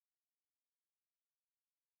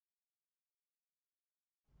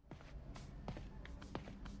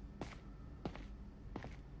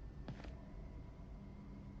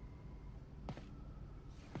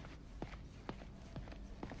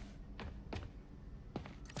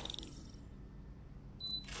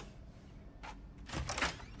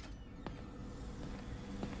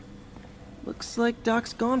Looks like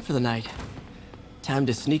Doc's gone for the night. Time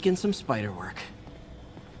to sneak in some spider work.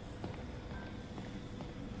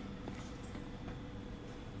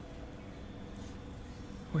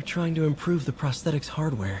 We're trying to improve the prosthetics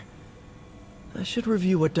hardware. I should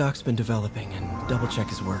review what Doc's been developing and double-check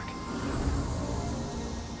his work.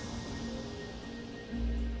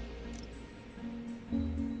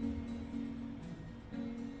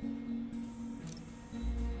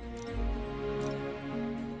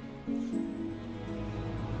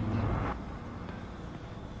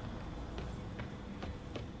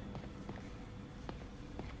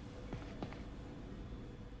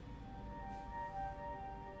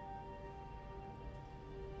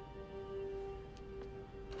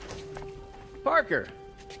 Parker!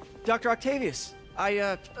 Dr. Octavius,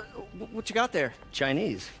 what you got there?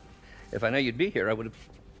 Chinese. If I know you'd be here, I would have...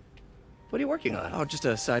 What are you working on? Oh, just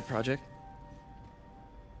a side project.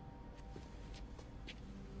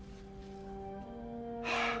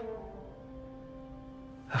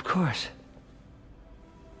 Of course.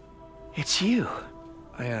 It's you.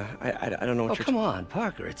 I don't know what Oh, you're... come on,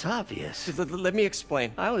 Parker, it's obvious. Let me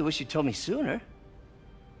explain. I only wish you told me sooner.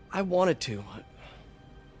 I wanted to,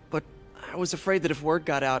 but I was afraid that if word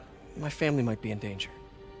got out, my family might be in danger.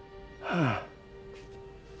 Huh.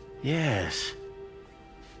 Yes.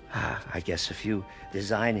 I guess if you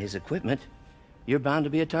design his equipment, you're bound to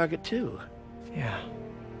be a target too. Yeah.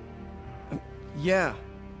 Yeah.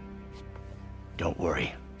 Don't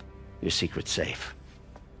worry. Your secret's safe.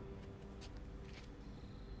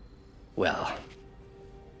 Well,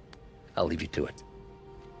 I'll leave you to it.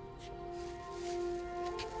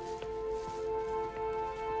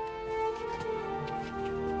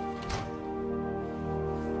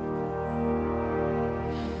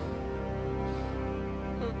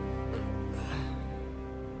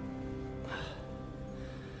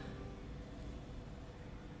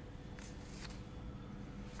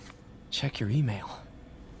 Check your email.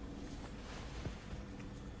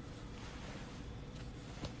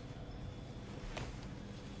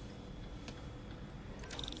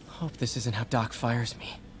 Hope this isn't how Doc fires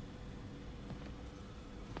me.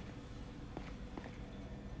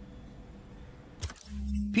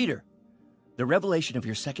 Peter, the revelation of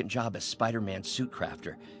your second job as Spider-Man suit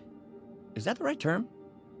crafter, is that the right term?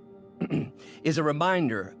 Is a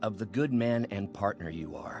reminder of the good man and partner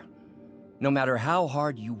you are. No matter how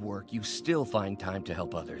hard you work, you still find time to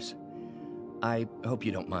help others. I hope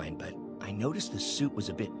you don't mind, but I noticed the suit was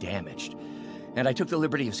a bit damaged, and I took the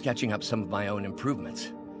liberty of sketching up some of my own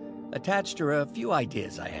improvements. Attached are a few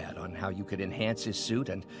ideas I had on how you could enhance his suit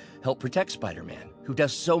and help protect Spider-Man, who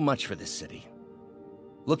does so much for this city.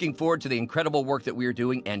 Looking forward to the incredible work that we are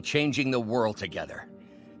doing and changing the world together.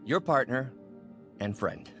 Your partner and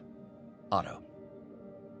friend, Otto.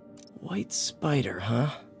 White spider, huh?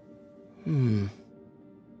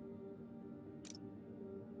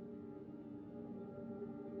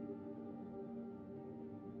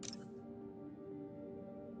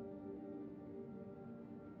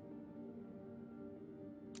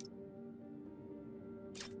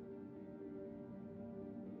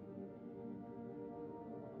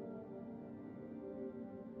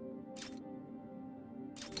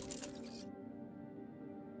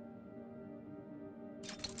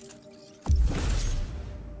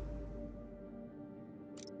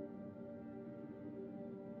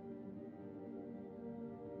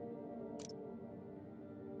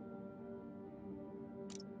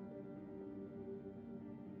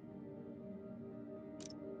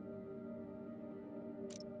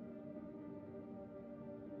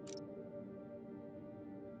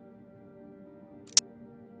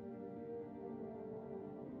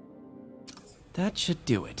 That should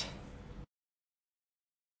do it.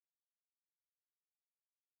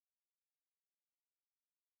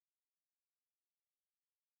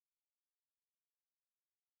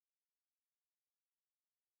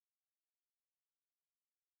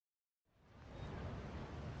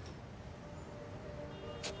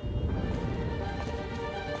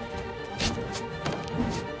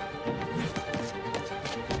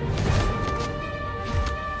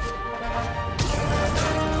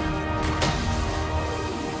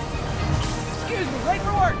 Late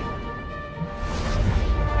for work!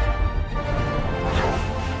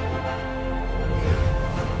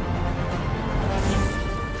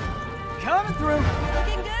 Coming through!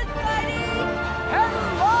 Looking good, Spidey!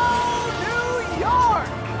 Hello, New York!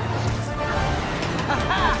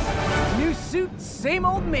 Ha-ha! New suit, same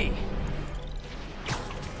old me.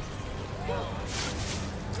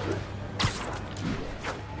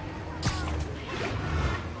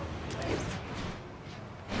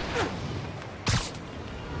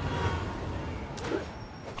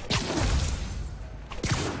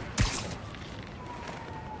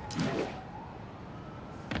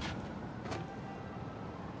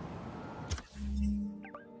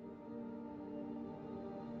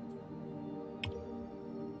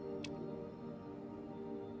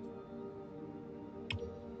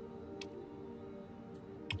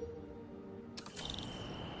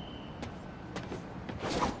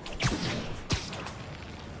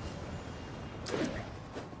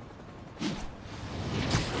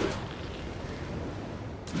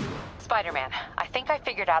 Spider-Man, I think I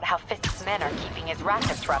figured out how Fisk's men are keeping his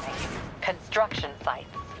rackets running. Construction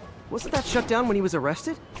sites. Wasn't that shut down when he was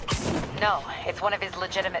arrested? No, it's one of his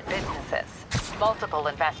legitimate businesses. Multiple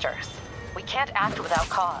investors. We can't act without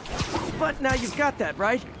cause. But now you've got that,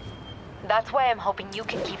 right? That's why I'm hoping you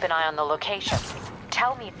can keep an eye on the locations.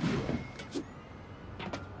 Tell me...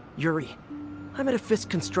 Yuri, I'm at a Fisk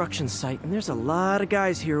construction site, and there's a lot of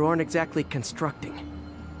guys here who aren't exactly constructing.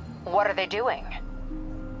 What are they doing?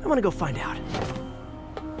 I want to go find out.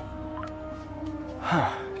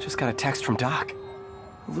 Huh. Just got a text from Doc.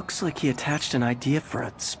 Looks like he attached an idea for a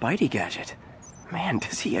Spidey gadget. Man,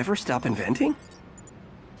 does he ever stop inventing?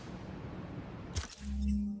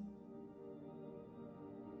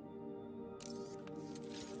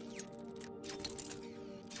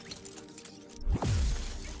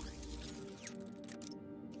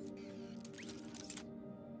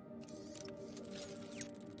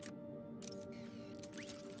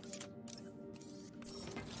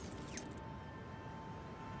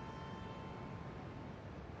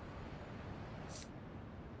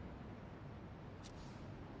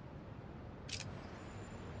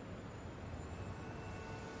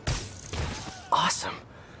 Awesome.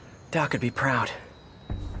 Doc would be proud.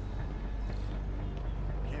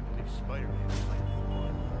 Can't believe Spider-Man's playing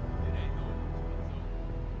one. It ain't no.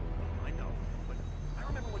 I know, but I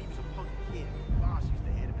remember when he was a punk kid. The boss used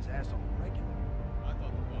to hit him his ass on the regular. I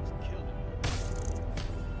thought the boss killed him.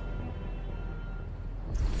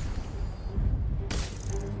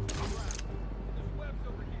 There's webs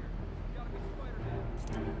over here. Gotta be Spider-Man.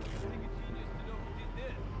 Take a genius to know who did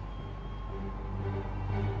this.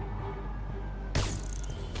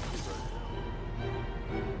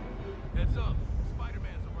 Heads up,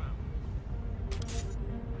 Spider-Man's around.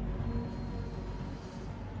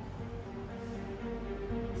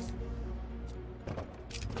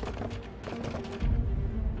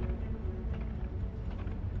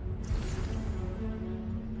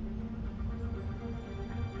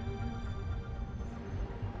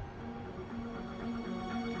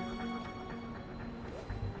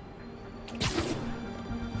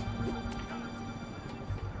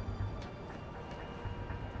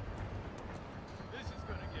 This is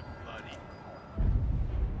gonna get bloody.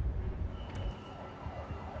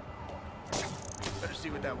 Better see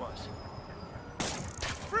what that was.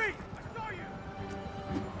 Freeze! I saw you!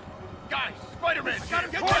 Guys, Spider-Man! Got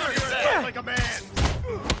him cornered! Get like a man!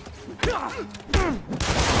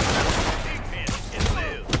 Eggman can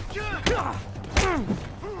live!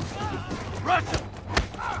 Rush him!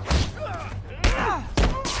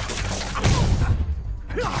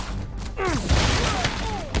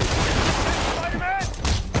 Spider-Man!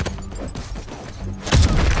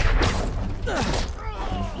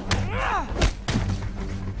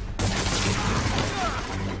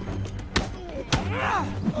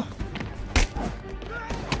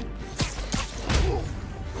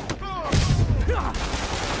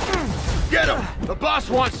 Get him! The boss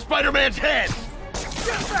wants Spider-Man's head!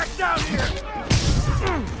 Get back down here!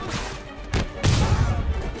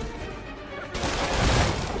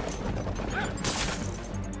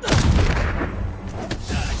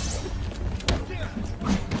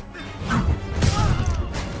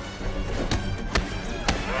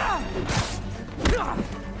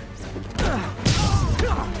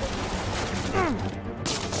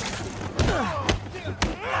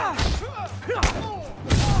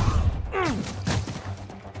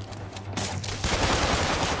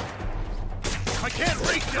 I can't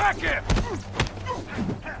reach you! Back here!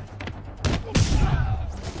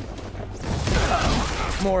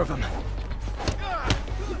 More of them.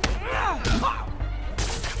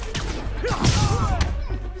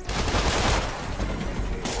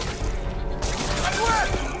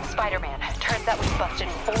 Spider-Man, turns out we've busted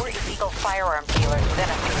 4 illegal firearms dealers within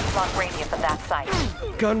a 3-block radius of that site.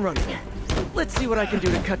 Gun running. Let's see what I can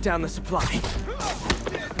do to cut down the supply.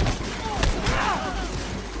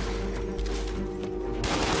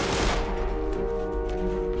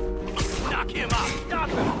 Knock him out! Stop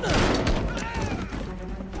him!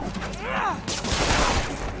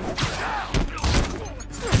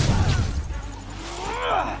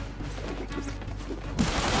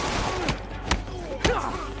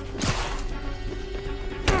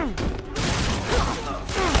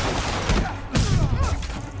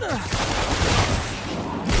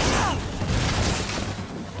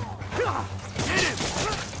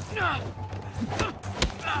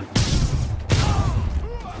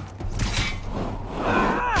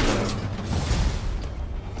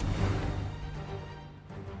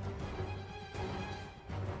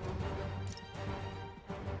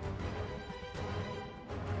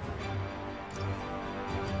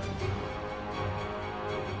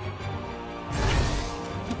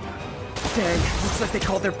 Dang, looks like they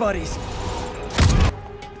called their buddies.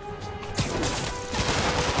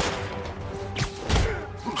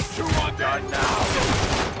 You want that now?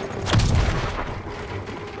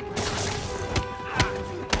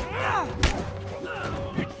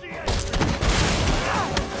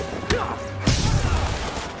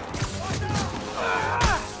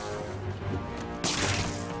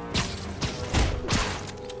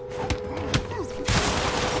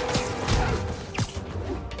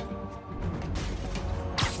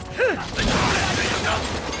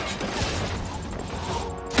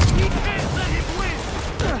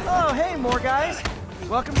 Oh, hey, more guys.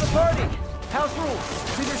 Welcome to the party. House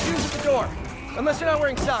rules. Leave your shoes at the door. Unless you're not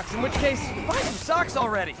wearing socks, in which case, buy some socks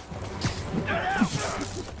already.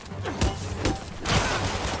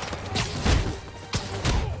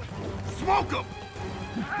 Smoke 'em!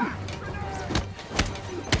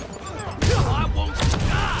 I won't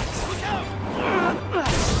stop! Look out!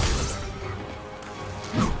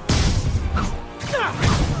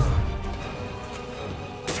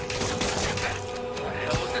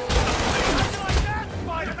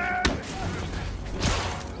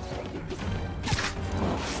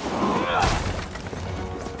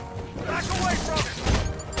 Back away from it!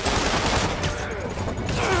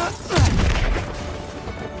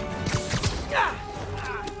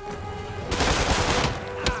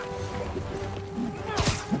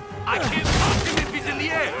 I can't touch him if he's in the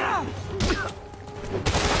air!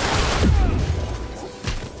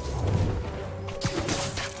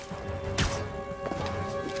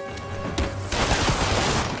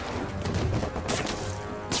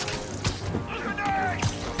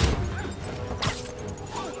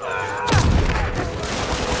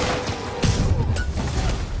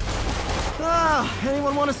 Ah,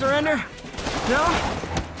 anyone want to surrender? No?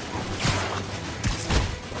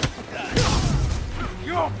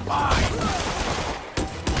 You're fine!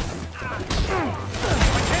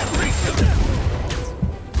 I can't reach him!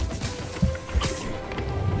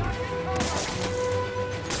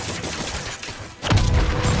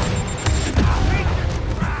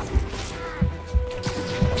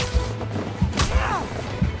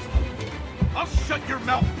 I'll shut your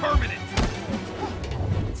mouth permanent!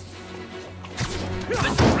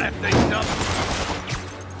 Let's wrap things up!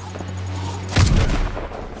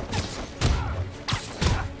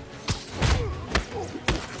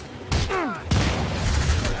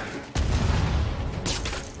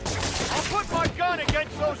 I'll put my gun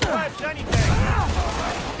against those traps any day!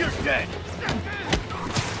 You're dead!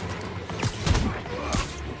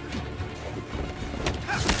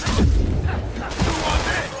 Who wants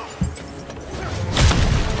it?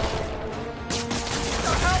 What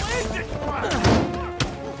the hell is this crap?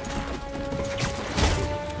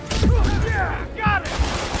 Yeah, got it!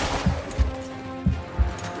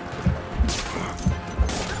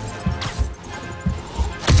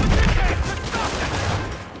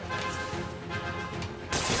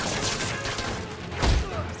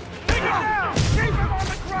 Take him down! Keep him on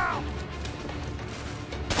the ground!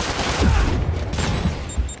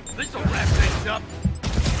 This'll wrap things up.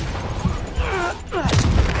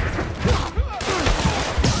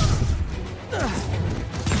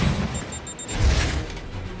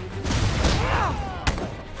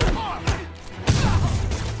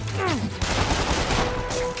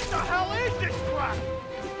 What the hell is this crap?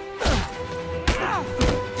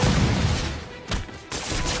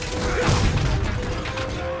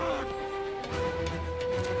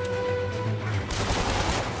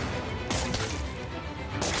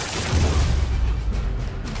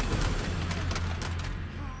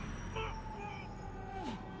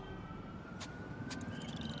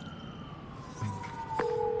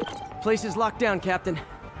 Place is locked down, Captain.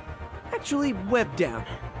 Actually, webbed down.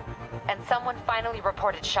 And someone finally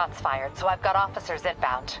reported shots fired, so I've got officers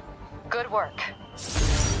inbound. Good work.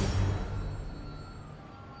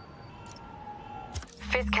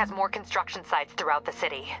 Fisk has more construction sites throughout the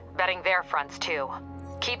city, vetting their fronts too.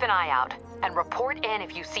 Keep an eye out, and report in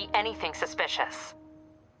if you see anything suspicious.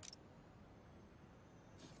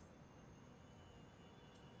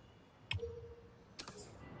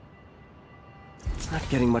 Not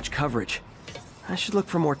getting much coverage. I should look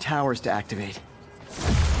for more towers to activate.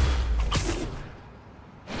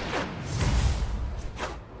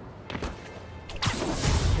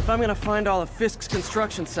 If I'm gonna find all of Fisk's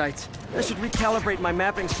construction sites, I should recalibrate my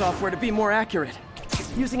mapping software to be more accurate.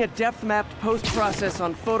 Using a depth-mapped post-process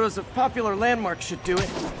on photos of popular landmarks should do it.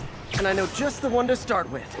 And I know just the one to start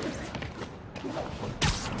with.